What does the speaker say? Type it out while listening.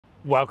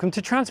Welcome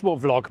to Transport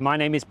Vlog. My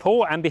name is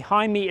Paul and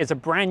behind me is a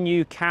brand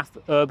new CAF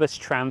Urbos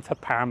tram for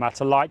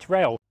Parramatta Light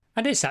Rail.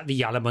 And it's at the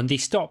Yallamundi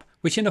Stop,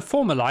 which in a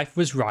former life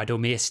was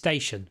Rydalmere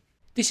Station.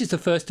 This is the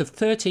first of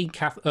 13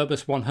 CAF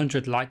Urbos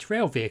 100 light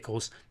rail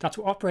vehicles that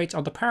will operate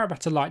on the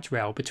Parramatta Light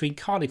Rail between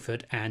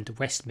Carlingford and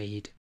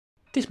Westmead.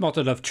 This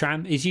model of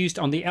tram is used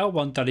on the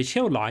L1 Dulwich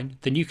Hill line,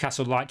 the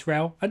Newcastle Light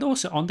Rail and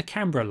also on the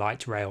Canberra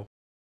Light Rail.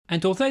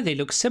 And although they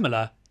look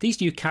similar,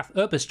 these new CAF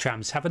Urbos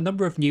trams have a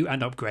number of new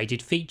and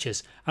upgraded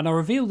features, and I'll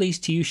reveal these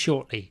to you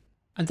shortly.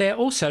 And they are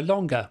also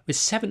longer, with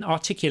 7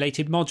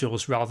 articulated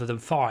modules rather than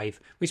 5,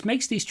 which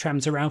makes these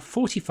trams around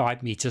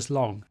 45 metres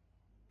long.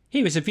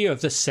 Here is a view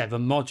of the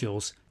 7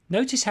 modules.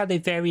 Notice how they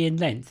vary in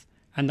length,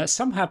 and that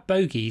some have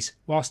bogies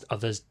whilst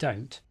others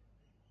don't.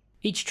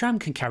 Each tram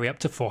can carry up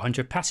to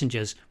 400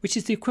 passengers, which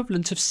is the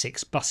equivalent of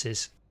 6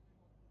 buses.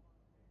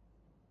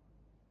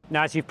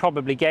 Now, as you've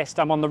probably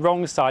guessed, I'm on the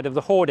wrong side of the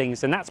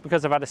hoardings, and that's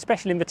because I've had a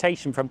special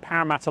invitation from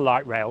Parramatta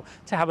Light Rail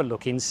to have a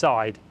look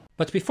inside.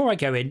 But before I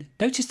go in,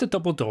 notice the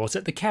double doors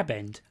at the cab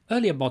end.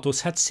 Earlier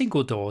models had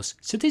single doors,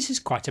 so this is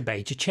quite a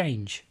major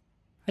change.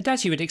 And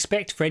as you would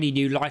expect for any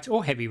new light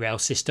or heavy rail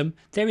system,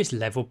 there is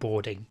level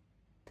boarding.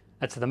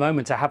 At the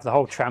moment I have the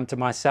whole tram to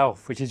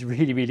myself, which is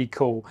really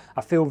cool.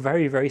 I feel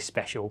very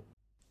special.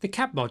 The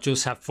cab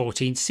modules have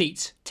 14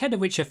 seats, 10 of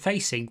which are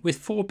facing, with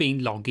 4 being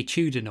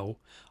longitudinal.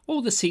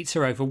 All the seats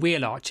are over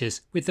wheel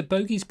arches, with the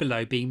bogies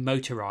below being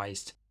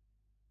motorised.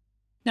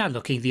 Now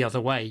looking the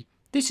other way,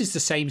 this is the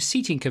same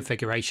seating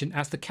configuration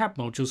as the cab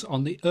modules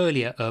on the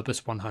earlier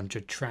Urbos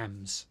 100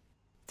 trams.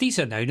 These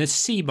are known as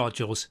C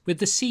modules, with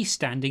the C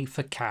standing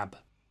for cab.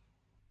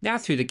 Now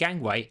through the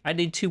gangway and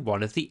into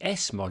one of the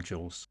S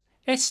modules.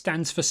 S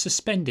stands for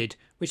suspended,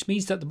 which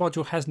means that the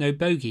module has no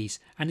bogies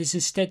and is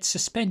instead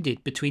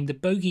suspended between the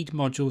bogied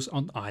modules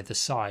on either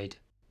side.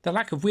 The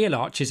lack of wheel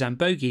arches and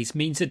bogies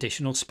means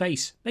additional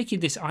space,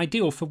 making this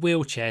ideal for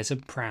wheelchairs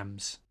and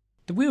prams.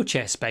 The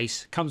wheelchair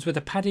space comes with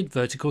a padded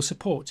vertical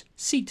support,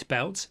 seat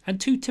belts and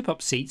 2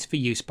 tip-up seats for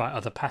use by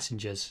other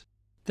passengers.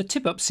 The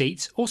tip-up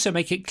seats also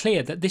make it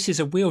clear that this is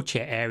a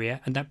wheelchair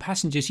area and that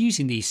passengers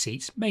using these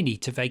seats may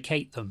need to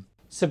vacate them.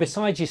 So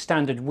besides your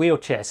standard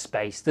wheelchair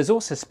space, there's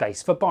also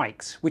space for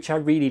bikes, which I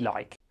really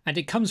like. And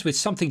it comes with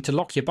something to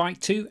lock your bike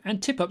to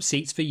and tip-up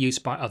seats for use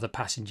by other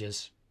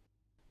passengers.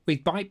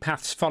 With bike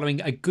paths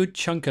following a good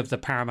chunk of the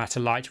Parramatta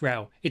Light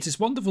Rail, it is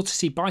wonderful to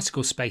see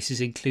bicycle spaces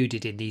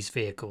included in these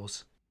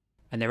vehicles.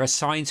 And there are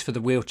signs for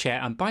the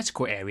wheelchair and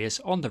bicycle areas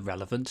on the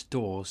relevant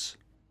doors.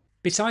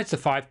 Besides the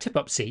 5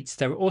 tip-up seats,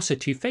 there are also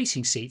 2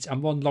 facing seats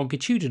and 1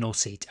 longitudinal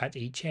seat at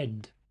each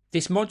end.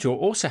 This module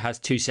also has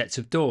 2 sets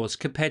of doors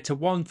compared to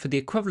 1 for the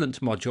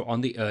equivalent module on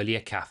the earlier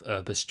CAF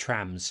Urbos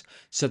trams,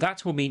 so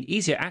that will mean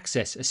easier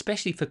access,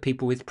 especially for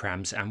people with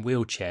prams and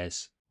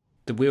wheelchairs.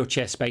 The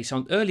wheelchair space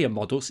on earlier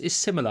models is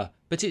similar,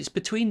 but it's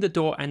between the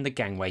door and the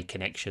gangway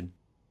connection.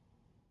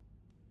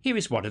 Here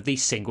is one of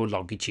these single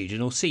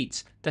longitudinal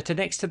seats that are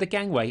next to the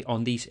gangway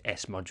on these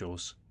S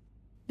modules.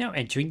 Now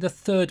entering the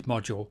 3rd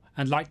module,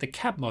 and like the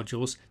cab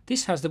modules,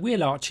 this has the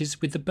wheel arches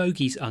with the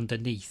bogies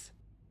underneath.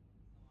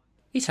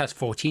 It has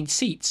 14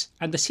 seats,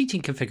 and the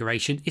seating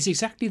configuration is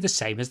exactly the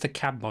same as the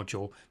cab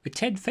module, with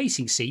 10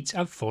 facing seats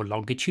and 4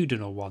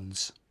 longitudinal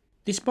ones.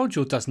 This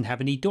module doesn't have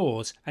any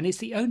doors, and it's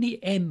the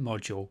only M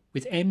module,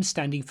 with M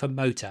standing for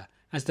motor,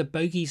 as the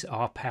bogies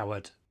are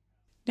powered.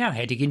 Now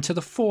heading into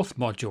the 4th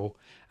module,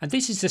 and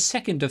this is the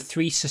second of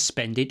 3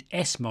 suspended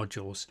S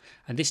modules,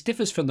 and this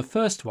differs from the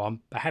first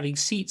one by having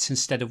seats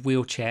instead of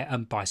wheelchair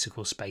and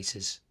bicycle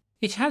spaces.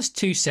 It has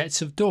 2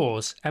 sets of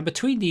doors, and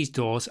between these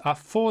doors are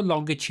 4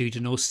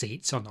 longitudinal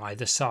seats on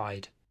either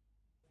side.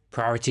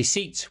 Priority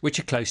seats, which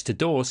are close to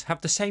doors, have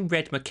the same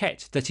red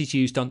moquette that is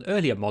used on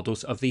earlier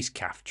models of these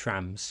CAF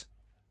trams.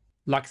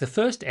 Like the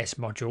first S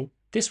module,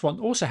 this one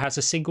also has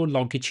a single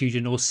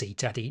longitudinal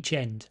seat at each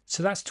end,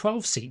 so that's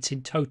 12 seats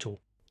in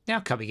total. Now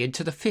coming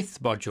into the 5th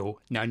module,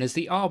 known as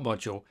the R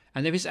module,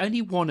 and there is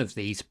only 1 of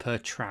these per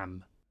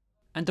tram.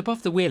 And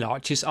above the wheel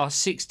arches are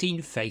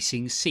 16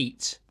 facing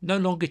seats, no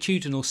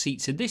longitudinal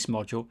seats in this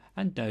module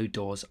and no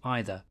doors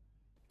either.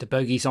 The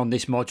bogies on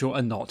this module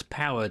are not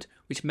powered,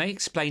 which may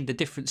explain the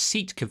different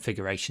seat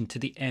configuration to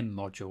the M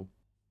module.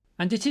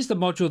 And it is the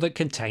module that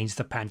contains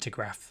the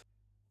pantograph.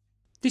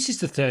 This is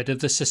the 3rd of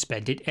the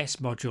suspended S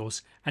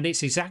modules, and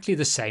it's exactly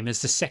the same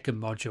as the 2nd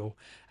module,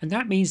 and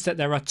that means that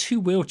there are 2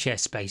 wheelchair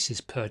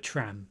spaces per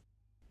tram.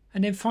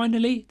 And then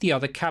finally the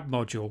other cab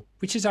module,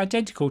 which is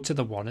identical to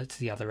the one at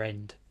the other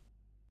end.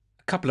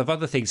 A couple of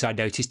other things I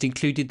noticed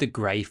included the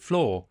grey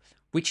floor,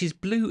 which is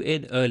blue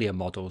in earlier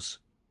models.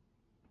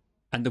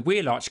 And the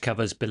wheel arch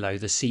covers below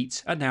the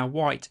seats are now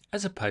white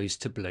as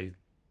opposed to blue.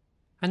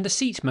 And the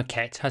seat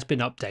maquette has been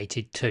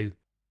updated too.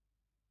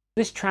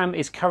 This tram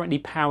is currently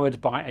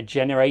powered by a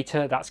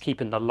generator that's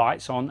keeping the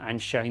lights on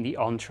and showing the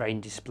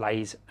on-train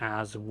displays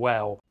as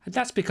well. And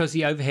that's because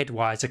the overhead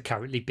wires are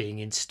currently being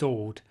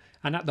installed,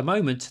 and at the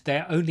moment they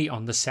are only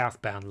on the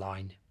southbound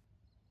line.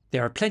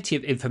 There are plenty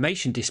of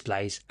information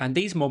displays, and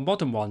these more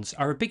modern ones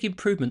are a big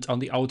improvement on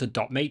the older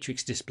dot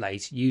matrix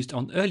displays used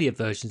on earlier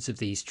versions of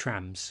these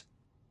trams.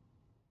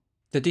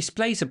 The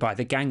displays are by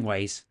the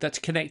gangways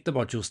that connect the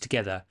modules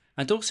together,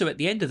 and also at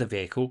the end of the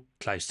vehicle,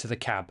 close to the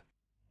cab.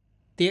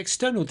 The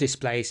external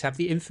displays have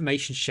the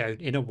information shown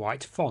in a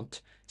white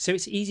font, so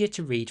it's easier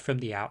to read from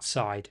the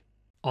outside.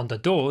 On the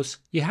doors,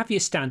 you have your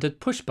standard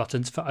push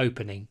buttons for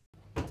opening.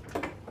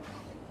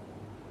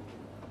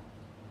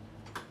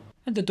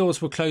 And the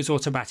doors will close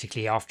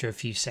automatically after a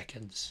few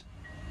seconds.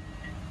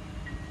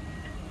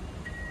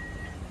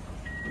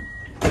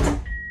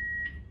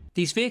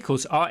 These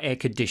vehicles are air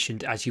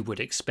conditioned as you would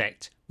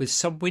expect, with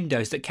some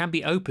windows that can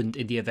be opened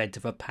in the event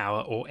of a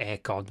power or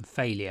aircon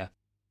failure.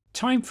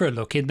 Time for a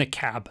look in the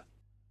cab.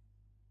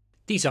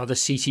 These are the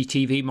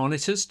CCTV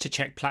monitors to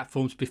check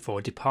platforms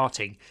before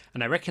departing,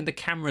 and I reckon the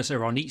cameras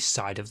are on each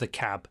side of the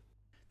cab.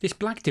 This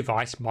black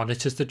device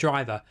monitors the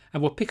driver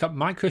and will pick up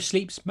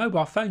microsleeps,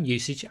 mobile phone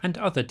usage and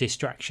other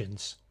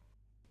distractions.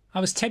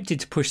 I was tempted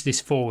to push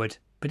this forward,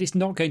 but it's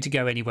not going to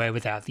go anywhere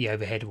without the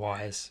overhead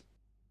wires.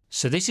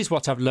 So this is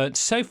what I've learnt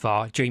so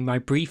far during my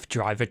brief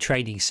driver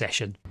training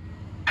session.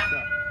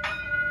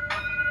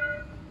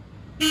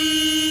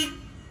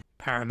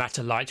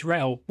 Parramatta Light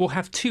Rail will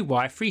have two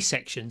wire-free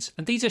sections,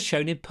 and these are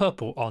shown in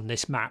purple on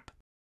this map.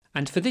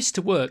 And for this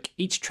to work,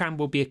 each tram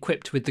will be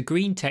equipped with the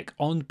Green Tech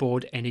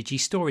Onboard Energy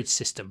Storage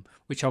System,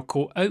 which I'll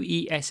call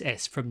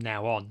OESS from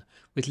now on,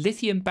 with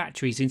lithium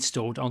batteries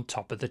installed on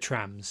top of the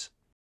trams.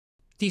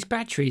 These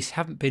batteries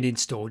haven't been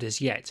installed as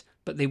yet,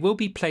 but they will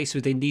be placed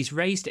within these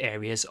raised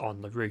areas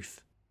on the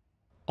roof.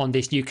 On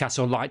this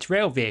Newcastle light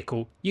rail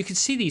vehicle, you can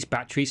see these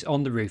batteries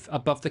on the roof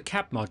above the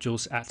cab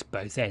modules at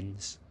both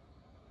ends.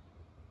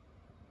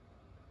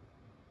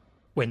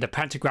 When the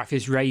pantograph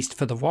is raised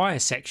for the wire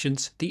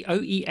sections, the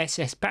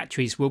OESS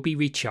batteries will be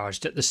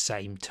recharged at the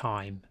same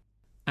time.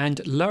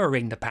 And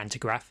lowering the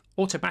pantograph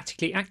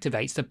automatically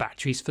activates the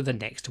batteries for the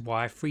next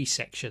wire-free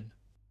section.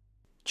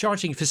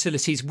 Charging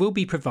facilities will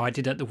be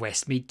provided at the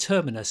Westmead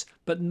Terminus,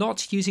 but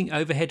not using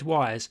overhead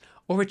wires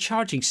or a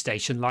charging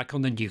station like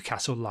on the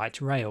Newcastle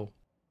Light Rail.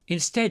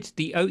 Instead,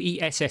 the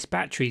OESS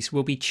batteries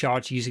will be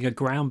charged using a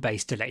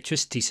ground-based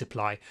electricity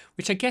supply,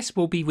 which I guess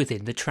will be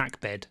within the track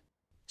bed.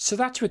 So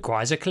that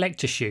requires a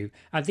collector shoe,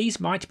 and these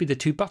might be the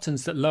two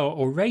buttons that lower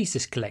or raise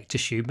this collector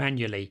shoe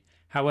manually.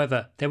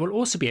 However, there will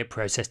also be a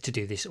process to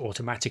do this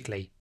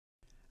automatically.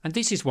 And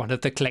this is one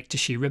of the collector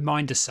shoe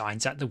reminder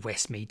signs at the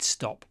Westmead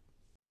Stop.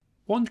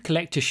 One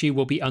collector shoe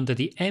will be under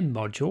the M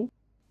module,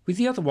 with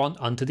the other one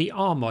under the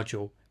R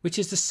module, which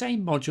is the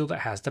same module that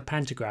has the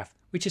pantograph,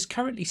 which is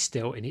currently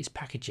still in its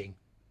packaging.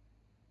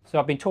 So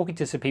I've been talking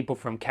to some people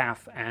from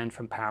CAF and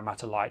from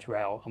Parramatta Light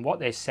Rail, and what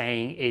they're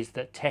saying is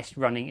that test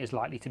running is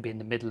likely to be in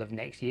the middle of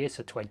next year,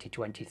 so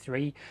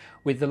 2023,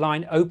 with the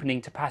line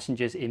opening to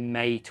passengers in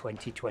May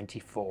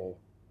 2024.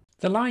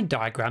 The line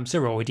diagrams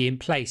are already in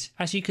place,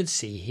 as you can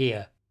see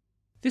here.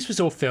 This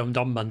was all filmed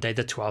on Monday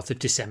the 12th of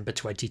December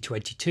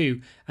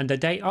 2022, and the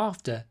day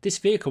after, this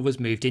vehicle was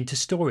moved into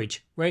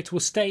storage, where it will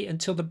stay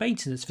until the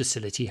maintenance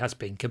facility has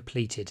been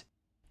completed.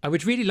 I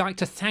would really like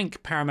to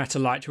thank Parramatta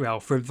Light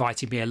Rail for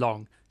inviting me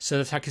along, so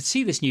that I could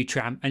see this new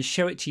tram and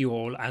show it to you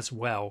all as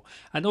well,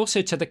 and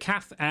also to the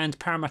CAF and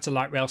Parramatta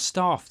Light Rail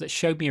staff that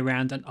showed me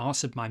around and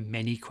answered my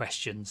many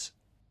questions.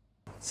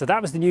 So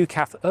that was the new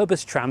CAF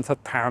Urbos tram for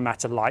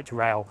Parramatta Light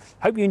Rail.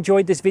 Hope you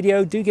enjoyed this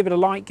video. Do give it a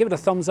like, give it a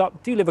thumbs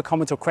up, do leave a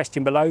comment or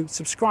question below,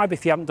 subscribe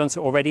if you haven't done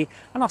so already,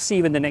 and I'll see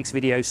you in the next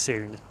video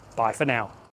soon. Bye for now.